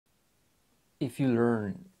if you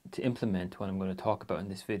learn to implement what I'm going to talk about in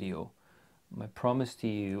this video, my promise to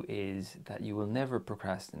you is that you will never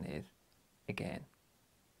procrastinate again.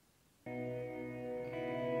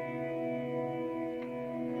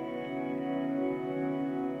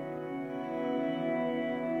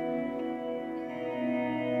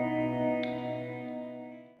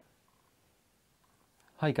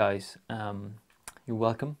 Hi guys, you're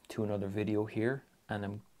welcome to another video here, and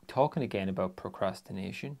I'm talking again about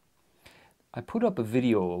procrastination. I put up a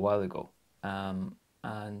video a while ago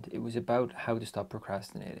and it was about how to stop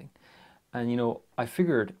procrastinating. And I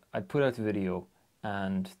figured I'd put out the video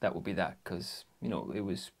and that would be that, because it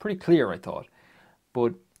was pretty clear, I thought.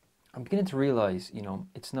 But I'm beginning to realize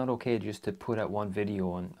it's not okay just to put out one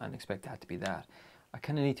video and expect that to be that. I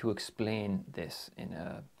kind of need to explain this in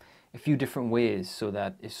a few different ways, so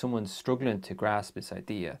that if someone's struggling to grasp this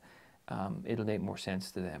idea, it'll make more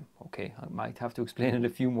sense to them. Okay, I might have to explain it a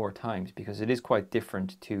few more times because it is quite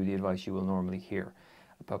different to the advice you will normally hear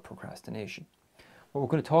about procrastination. What we're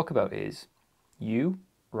going to talk about is you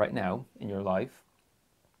right now in your life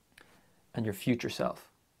and your future self.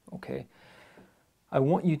 Okay, I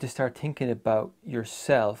want you to start thinking about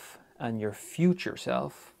yourself and your future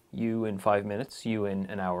self, you in 5 minutes, you in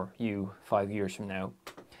an hour, you 5 years from now,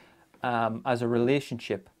 as a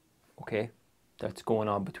relationship, okay, that's going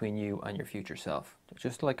on between you and your future self,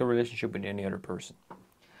 just like a relationship with any other person.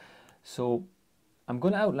 So I'm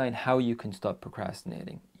going to outline how you can stop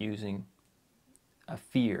procrastinating using a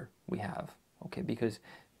fear we have, okay, because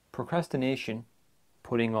procrastination,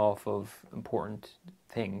 putting off of important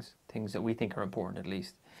things that we think are important at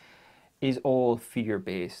least, is all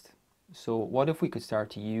fear-based. So what if we could start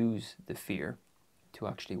to use the fear to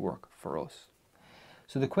actually work for us?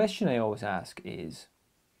 So the question I always ask is,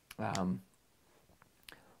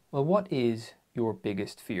 well, what is your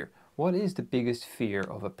biggest fear? What is the biggest fear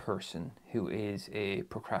of a person who is a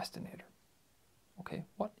procrastinator? Okay,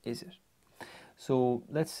 what is it? So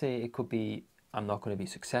let's say it could be, I'm not going to be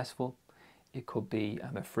successful. It could be,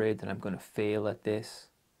 I'm afraid that I'm going to fail at this.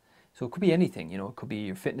 So it could be anything, it could be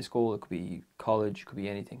your fitness goal, it could be college, it could be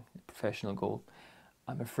anything, professional goal.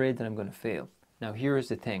 I'm afraid that I'm going to fail. Now here is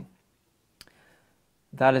the thing.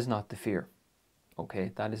 That is not the fear,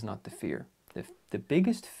 okay? That is not the fear. The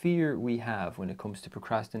biggest fear we have when it comes to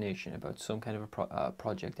procrastination about some kind of a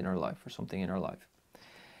project in our life or something in our life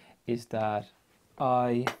is that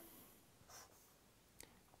I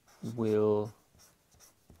will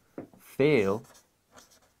fail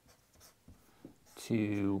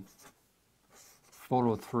to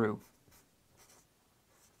follow through.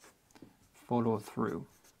 Follow through.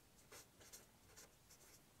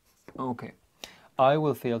 Okay. I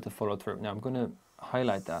will fail to follow through. Now I'm going to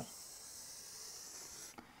highlight that.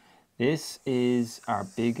 This is our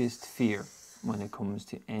biggest fear when it comes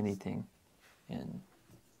to anything in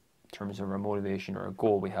terms of our motivation or a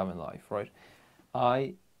goal we have in life, right?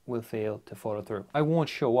 I will fail to follow through. I won't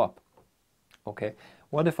show up. Okay.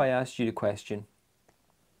 What if I asked you the question,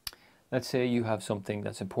 let's say you have something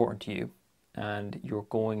that's important to you and you're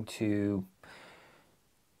going to,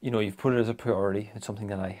 you've put it as a priority. It's something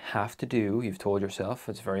that I have to do. You've told yourself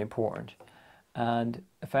it's very important. And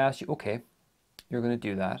if I ask you, okay, you're going to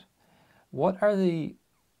do that. What are the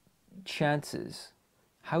chances?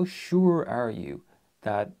 How sure are you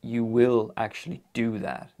that you will actually do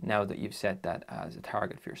that now that you've set that as a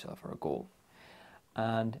target for yourself or a goal?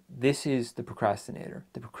 And this is the procrastinator.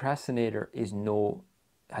 The procrastinator has no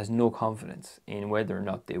confidence in whether or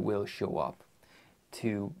not they will show up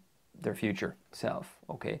to their future self,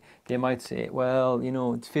 okay? They might say, well,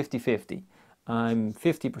 it's 50-50. I'm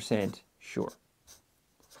 50% sure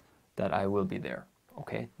that I will be there,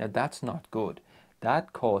 okay? Now that's not good.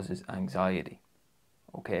 That causes anxiety,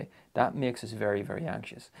 okay? That makes us very, very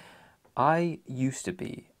anxious. I used to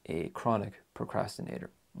be a chronic procrastinator.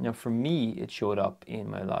 Now for me, it showed up in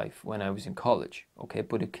my life when I was in college, okay?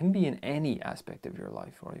 But it can be in any aspect of your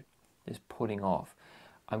life, right? Just putting off.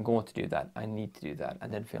 I'm going to do that, I need to do that,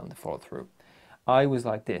 and then failing to follow through. I was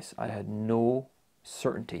like this. I had no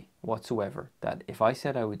certainty whatsoever that if I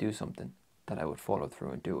said I would do something, that I would follow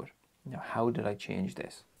through and do it. Now, how did I change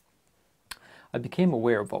this? I became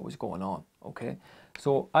aware of what was going on, okay?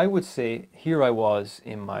 So I would say, here I was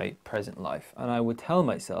in my present life, and I would tell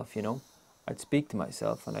myself, I'd speak to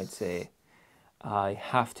myself and I'd say, I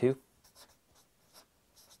have to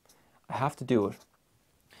do it.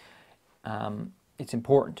 It's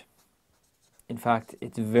important. In fact,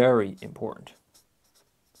 it's very important.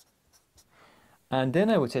 And then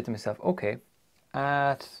I would say to myself, okay,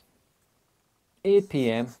 at 8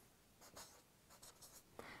 p.m.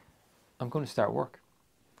 I'm going to start work.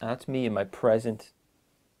 And that's me in my present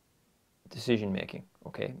decision making,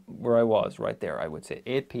 okay, where I was right there, I would say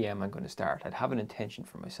 8 p.m. I'm going to start. I'd have an intention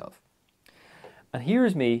for myself. And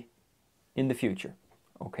here's me in the future,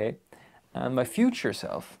 okay? And my future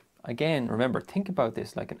self, again, remember, think about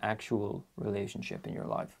this like an actual relationship in your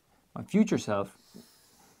life. My future self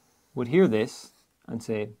would hear this and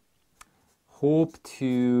say, hope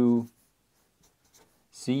to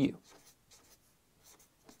see you.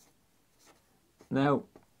 Now,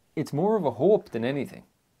 it's more of a hope than anything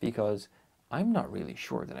because I'm not really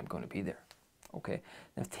sure that I'm going to be there. Okay,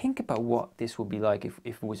 now think about what this would be like if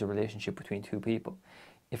it was a relationship between two people.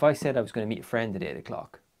 If I said I was going to meet a friend at 8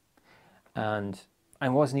 o'clock and I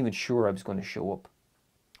wasn't even sure I was going to show up.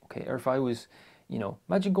 Okay, or if I was,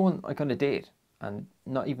 imagine going like on a date and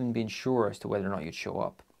not even being sure as to whether or not you'd show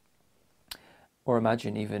up. Or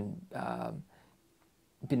imagine even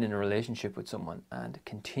been in a relationship with someone and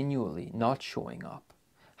continually not showing up.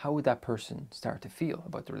 How would that person start to feel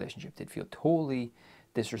about the relationship? They'd feel totally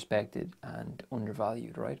disrespected and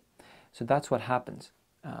undervalued, right? So that's what happens.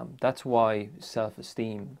 That's why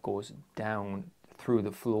self-esteem goes down through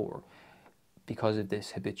the floor because of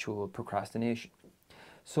this habitual procrastination.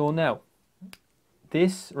 So now,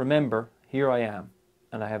 remember, here I am,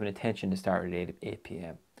 and I have an intention to start at 8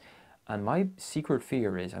 p.m. And my secret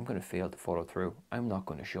fear is I'm going to fail to follow through. I'm not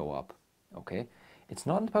going to show up, okay? It's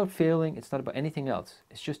not about failing. It's not about anything else.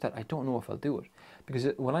 It's just that I don't know if I'll do it. Because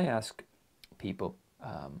when I ask people,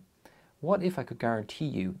 what if I could guarantee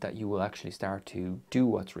you that you will actually start to do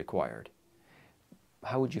what's required?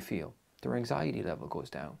 How would you feel? Their anxiety level goes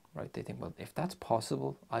down, right? They think, well, if that's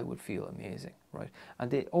possible, I would feel amazing, right?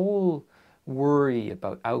 And they all worry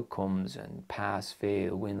about outcomes and pass,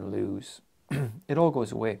 fail, win, lose. It all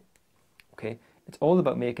goes away, okay? It's all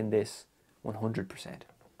about making this 100%.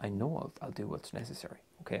 I know I'll do what's necessary,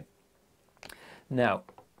 okay? Now,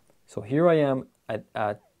 so here I am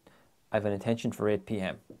I have an intention for 8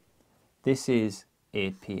 p.m. This is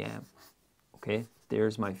 8 p.m. Okay,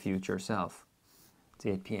 there's my future self. It's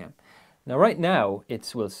 8 p.m. Now right now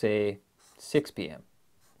we'll say 6 p.m.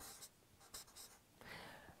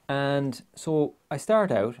 And so I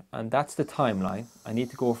start out, and that's the timeline. I need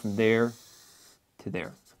to go from there to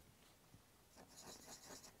there.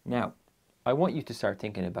 Now, I want you to start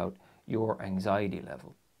thinking about your anxiety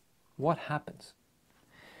level. What happens?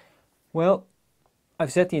 Well,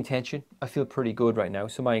 I've set the intention. I feel pretty good right now,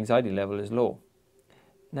 so my anxiety level is low.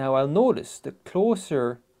 Now, I'll notice the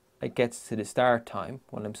closer it gets to the start time,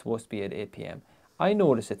 when I'm supposed to be at 8 p.m., I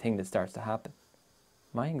notice a thing that starts to happen.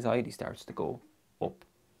 My anxiety starts to go up.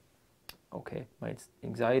 Okay, my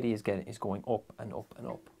anxiety is going up and up and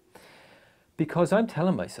up. Because I'm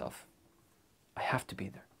telling myself, I have to be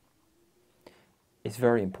there. It's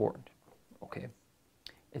very important, okay?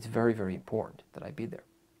 It's very, very important that I be there.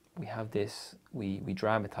 We have this, we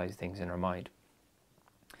dramatize things in our mind.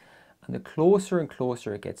 And the closer and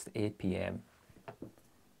closer it gets to 8 p.m.,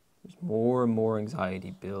 there's more and more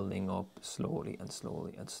anxiety building up slowly and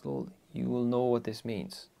slowly and slowly. You will know what this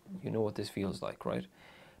means. You know what this feels like, right?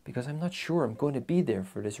 Because I'm not sure I'm going to be there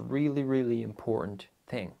for this really, really important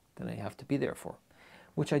thing that I have to be there for,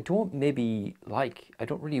 which I don't maybe like. I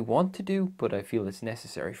don't really want to do, but I feel it's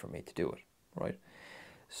necessary for me to do it, right?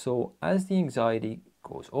 So as the anxiety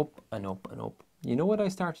goes up and up and up, you know what I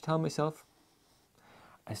start to tell myself?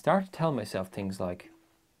 I start to tell myself things like,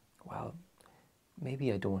 well,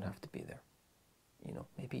 maybe I don't have to be there. You know,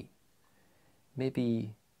 maybe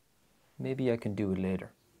I can do it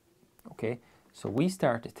later. Okay? So we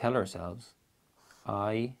start to tell ourselves,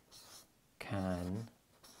 I can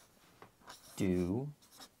do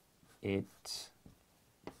it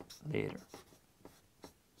later.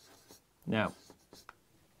 Now,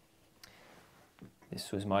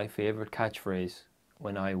 this was my favorite catchphrase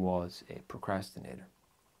when I was a procrastinator.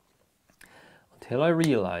 Until I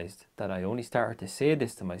realized that I only started to say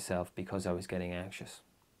this to myself because I was getting anxious.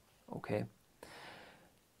 Okay?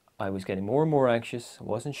 I was getting more and more anxious. I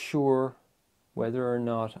wasn't sure whether or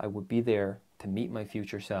not I would be there to meet my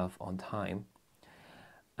future self on time.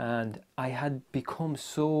 And I had become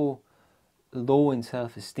so low in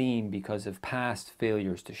self-esteem because of past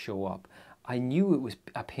failures to show up. I knew it was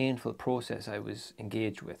a painful process I was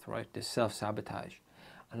engaged with, right? This self-sabotage.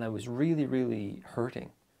 And I was really, really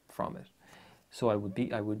hurting from it. So I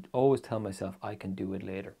would always tell myself, I can do it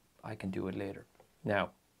later. I can do it later.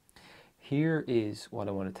 Now, here is what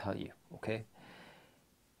I want to tell you, okay?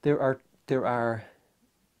 There are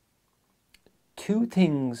two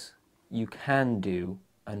things you can do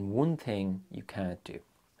and one thing you can't do.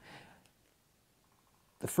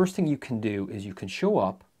 The first thing you can do is you can show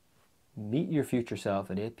up, meet your future self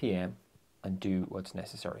at 8 p.m. and do what's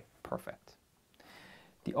necessary. Perfect.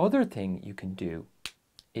 The other thing you can do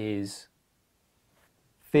is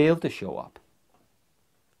fail to show up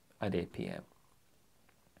at 8 p.m.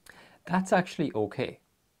 That's actually okay,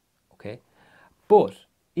 okay? But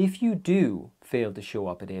if you do fail to show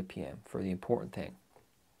up at 8 p.m. for the important thing,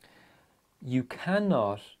 you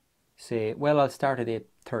cannot say, well, I'll start at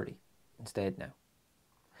 8:30 instead now.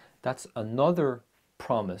 That's another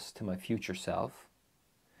promise to my future self,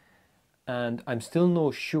 and I'm still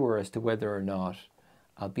not sure as to whether or not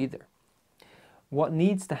I'll be there. What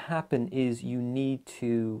needs to happen is you need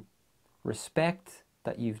to respect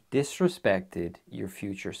that you've disrespected your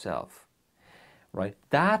future self, right?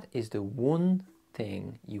 That is the one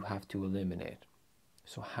thing you have to eliminate.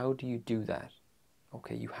 So how do you do that?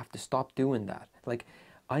 Okay, you have to stop doing that. Like,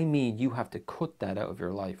 I mean, you have to cut that out of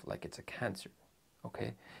your life like it's a cancer,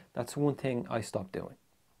 okay? That's one thing I stopped doing.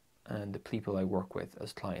 And the people I work with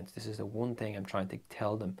as clients, this is the one thing I'm trying to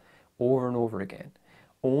tell them over and over again.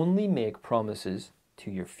 Only make promises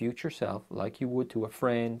to your future self, like you would to a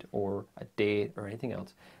friend or a date or anything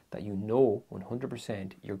else, that you know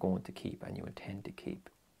 100% you're going to keep and you intend to keep.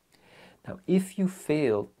 Now, if you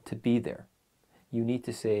fail to be there, you need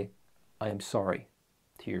to say, I am sorry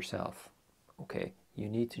to yourself, okay? You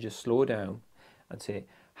need to just slow down and say,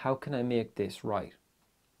 how can I make this right?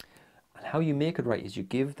 And how you make it right is you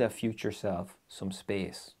give that future self some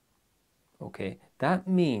space, okay? That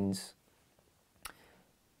means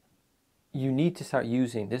you need to start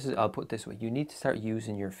using, I'll put it this way, you need to start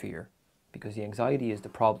using your fear, because the anxiety is the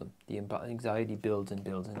problem. The anxiety builds and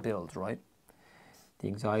builds and builds, right? The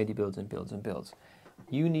anxiety builds and builds and builds.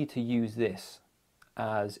 You need to use this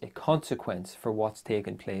as a consequence for what's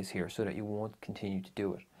taken place here so that you won't continue to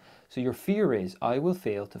do it. So your fear is, I will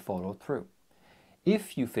fail to follow through.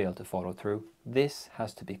 If you fail to follow through, this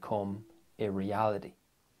has to become a reality,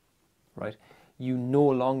 right? You no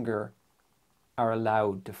longer are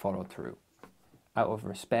allowed to follow through out of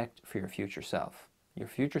respect for your future self. Your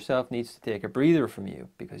future self needs to take a breather from you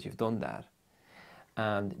because you've done that.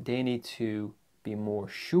 And they need to be more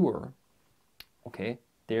sure, okay,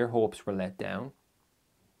 their hopes were let down,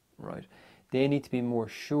 right? They need to be more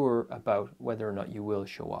sure about whether or not you will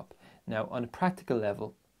show up. Now, on a practical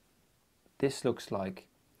level, this looks like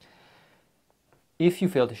if you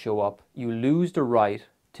fail to show up, you lose the right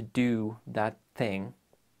to do that thing,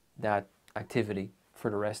 that activity for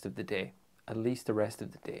the rest of the day, at least the rest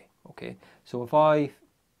of the day, okay? So if I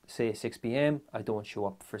say 6 p.m., I don't show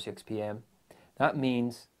up for 6 p.m., that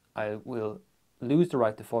means I will lose the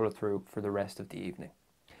right to follow through for the rest of the evening.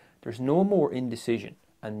 There's no more indecision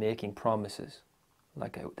and making promises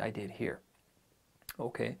like I did here,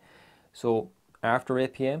 okay? So after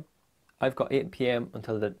 8 p.m., I've got 8 p.m.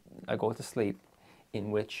 until I go to sleep,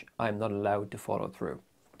 in which I'm not allowed to follow through.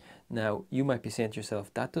 Now, you might be saying to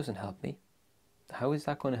yourself, that doesn't help me. How is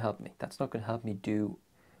that going to help me? That's not going to help me do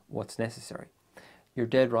what's necessary. You're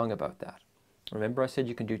dead wrong about that. Remember I said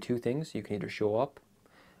you can do two things. You can either show up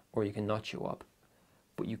or you can not show up.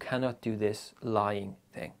 But you cannot do this lying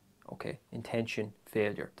thing, okay? Intention,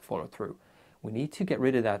 failure to follow through. We need to get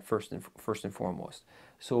rid of that first and foremost.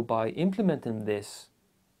 So by implementing this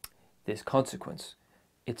consequence,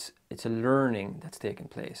 it's a learning that's taken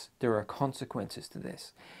place. There are consequences to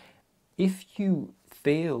this. If you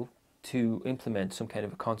fail to implement some kind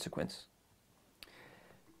of a consequence,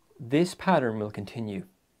 this pattern will continue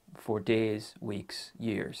for days, weeks,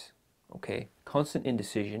 years, okay? Constant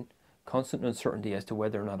indecision, constant uncertainty as to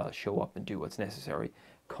whether or not I'll show up and do what's necessary,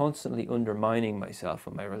 constantly undermining myself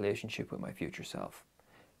and my relationship with my future self.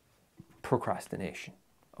 Procrastination,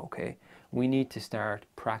 okay? We need to start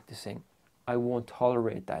practicing. I won't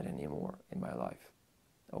tolerate that anymore in my life,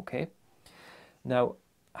 okay? Now,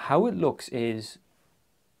 how it looks is,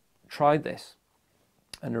 try this.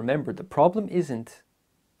 And remember, the problem isn't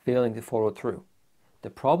failing to follow through. The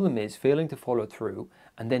problem is failing to follow through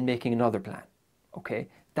and then making another plan, okay?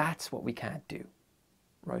 That's what we can't do,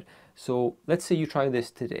 right? So let's say you try this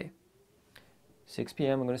today. 6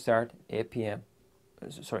 p.m. I'm going to start, 8 p.m.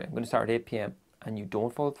 Sorry, I'm going to start at 8 p.m. and you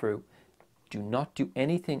don't follow through. Do not do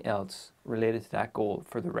anything else related to that goal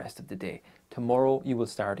for the rest of the day. Tomorrow you will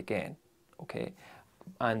start again, okay?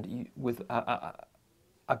 And with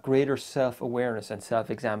a greater self-awareness and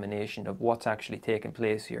self-examination of what's actually taking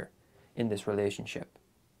place here in this relationship,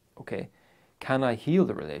 okay? Can I heal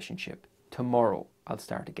the relationship? Tomorrow, I'll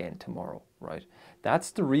start again tomorrow, right?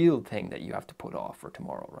 That's the real thing that you have to put off for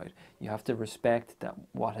tomorrow, right? You have to respect that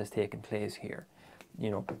what has taken place here. You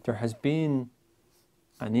know, there has been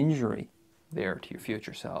an injury there to your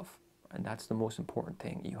future self, and that's the most important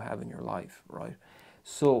thing you have in your life, right?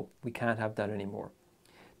 So we can't have that anymore.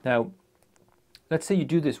 Now, let's say you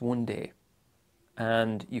do this one day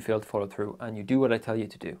and you fail to follow through, and you do what I tell you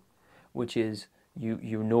to do, which is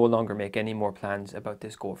you no longer make any more plans about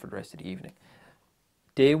this goal for the rest of the evening.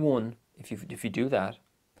 Day one, if you do that,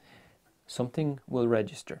 something will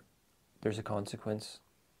register. There's a consequence.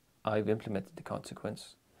 I've implemented the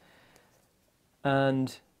consequence.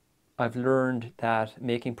 And I've learned that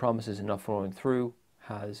making promises and not following through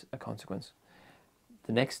has a consequence.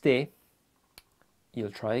 The next day,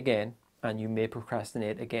 you'll try again, and you may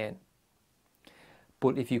procrastinate again.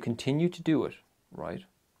 But if you continue to do it, right?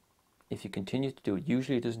 If you continue to do it,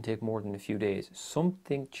 usually it doesn't take more than a few days,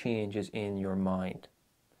 something changes in your mind,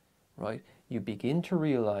 right? You begin to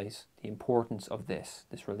realize the importance of this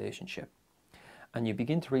relationship. And you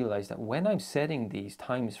begin to realize that when I'm setting these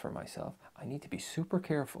times for myself, I need to be super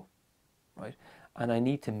careful, right? And I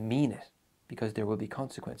need to mean it, because there will be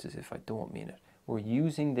consequences if I don't mean it. We're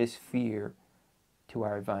using this fear to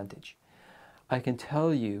our advantage. I can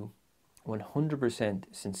tell you 100%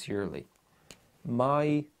 sincerely,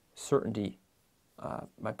 my certainty,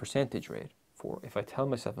 my percentage rate for if I tell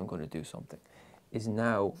myself I'm going to do something is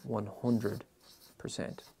now 100%.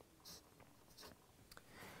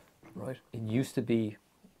 Right? It used to be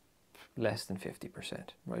less than 50%,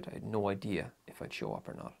 right? I had no idea if I'd show up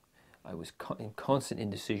or not. I was in constant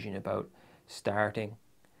indecision about starting,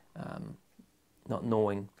 not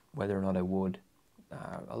knowing whether or not I would.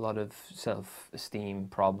 A lot of self-esteem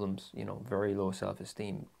problems, very low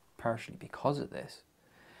self-esteem, partially because of this.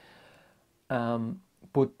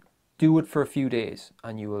 But do it for a few days,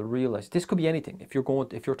 and you will realize this could be anything. If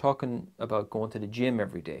you're talking about going to the gym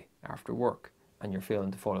every day after work, and you're failing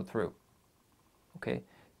to follow through, okay,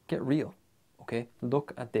 get real. Okay,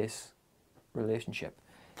 look at this relationship.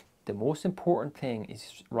 The most important thing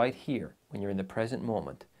is right here, when you're in the present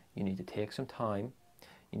moment. You need to take some time.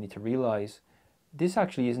 You need to realize this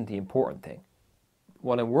actually isn't the important thing.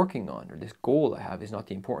 What I'm working on, or this goal I have, is not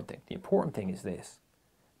the important thing. The important thing is this: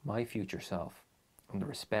 my future self, and the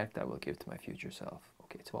respect I will give to my future self.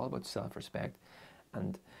 Okay, it's all about self-respect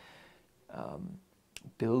and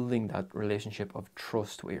building that relationship of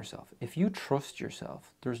trust with yourself. If you trust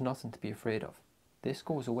yourself, there's nothing to be afraid of. This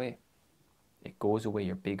goes away. It goes away.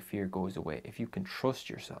 Your big fear goes away. If you can trust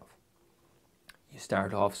yourself, you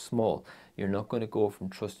start off small. You're not going to go from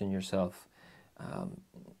trusting yourself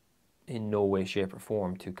in no way, shape or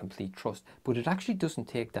form to complete trust. But it actually doesn't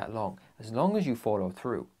take that long. As long as you follow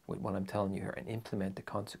through with what I'm telling you here and implement the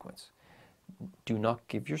consequence. Do not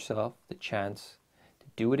give yourself the chance to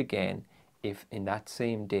do it again if in that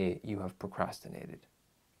same day you have procrastinated.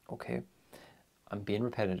 Okay? I'm being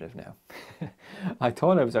repetitive now. I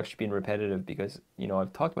thought I was actually being repetitive because,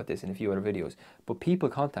 I've talked about this in a few other videos, but people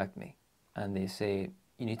contact me and they say,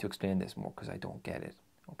 you need to explain this more because I don't get it.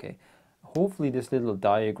 Okay? Hopefully this little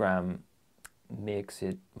diagram makes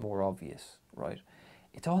it more obvious, right?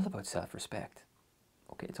 It's all about self-respect.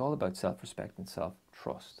 Okay? It's all about self-respect and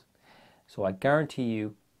self-trust. So I guarantee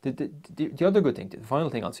you, the other good thing, the final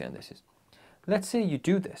thing I'll say on this is, let's say you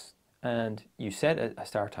do this and you set a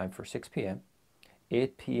start time for 6 p.m.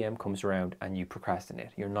 8 p.m. comes around and you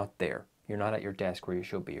procrastinate. You're not there. You're not at your desk where you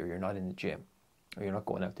should be, or you're not in the gym, or you're not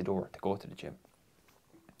going out the door to go to the gym.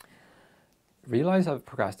 Realize I've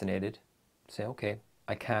procrastinated. Say, okay,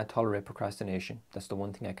 I can't tolerate procrastination. That's the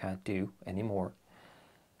one thing I can't do anymore.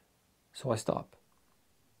 So I stop.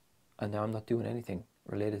 And now I'm not doing anything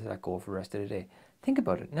related to that goal for the rest of the day. Think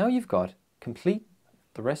about it. Now you've got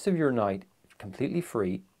the rest of your night completely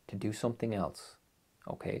free to do something else.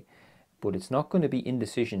 Okay? But it's not going to be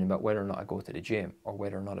indecision about whether or not I go to the gym, or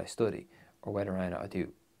whether or not I study, or whether or not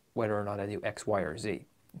I do X, Y, or Z.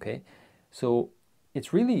 Okay? So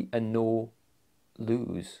it's really a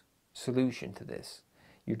no-lose solution to this.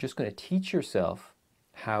 You're just going to teach yourself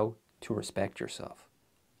how to respect yourself.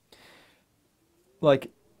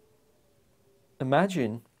 Like,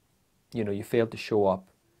 imagine, you failed to show up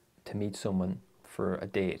to meet someone for a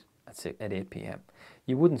date at 8 p.m.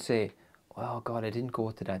 You wouldn't say, oh God, I didn't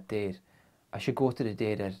go to that date. I should go to the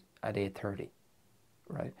date at 8:30,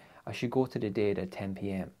 right? I should go to the date at 10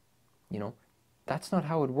 p.m. That's not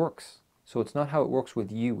how it works. So it's not how it works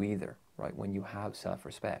with you either, right? When you have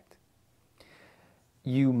self-respect.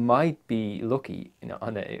 You might be lucky,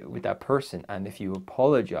 with that person, and if you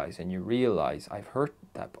apologize and you realize I've hurt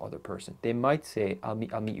that other person, they might say, I'll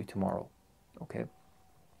meet you tomorrow, okay?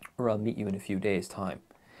 Or I'll meet you in a few days' time.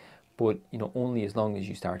 But, only as long as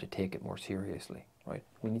you start to take it more seriously, right?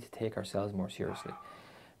 We need to take ourselves more seriously.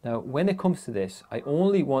 Now, when it comes to this, I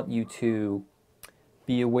only want you to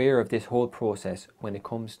be aware of this whole process when it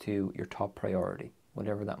comes to your top priority,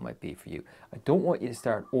 whatever that might be for you. I don't want you to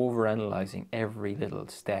start overanalyzing every little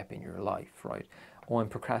step in your life, right? Oh, I'm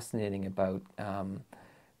procrastinating about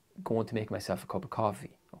going to make myself a cup of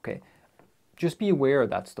coffee. Okay, just be aware of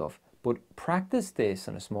that stuff, but practice this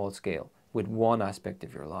on a small scale with one aspect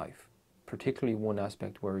of your life, particularly one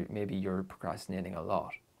aspect where maybe you're procrastinating a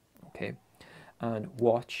lot. Okay, and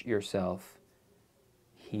watch yourself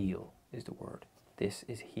heal is the word. This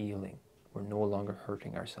is healing. We're no longer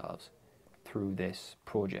hurting ourselves through this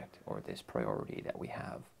project or this priority that we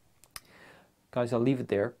have. Guys, I'll leave it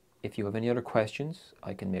there. If you have any other questions,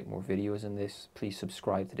 I can make more videos on this. Please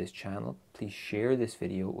subscribe to this channel. Please share this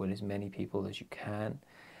video with as many people as you can.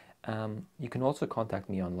 You can also contact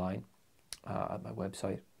me online at my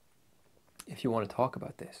website if you want to talk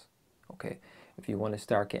about this. Okay, if you want to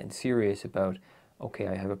start getting serious about, okay,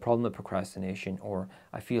 I have a problem with procrastination, or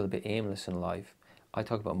I feel a bit aimless in life. I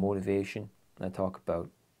talk about motivation, and I talk about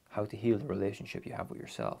how to heal the relationship you have with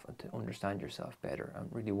yourself and to understand yourself better and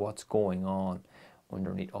really what's going on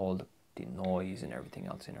underneath all the noise and everything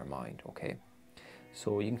else in our mind. Okay,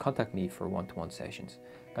 so you can contact me for one-to-one sessions.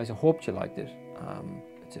 Guys, I hope you liked it.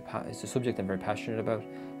 It's a subject I'm very passionate about,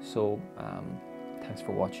 so thanks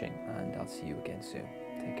for watching, and I'll see you again soon.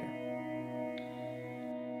 Take care.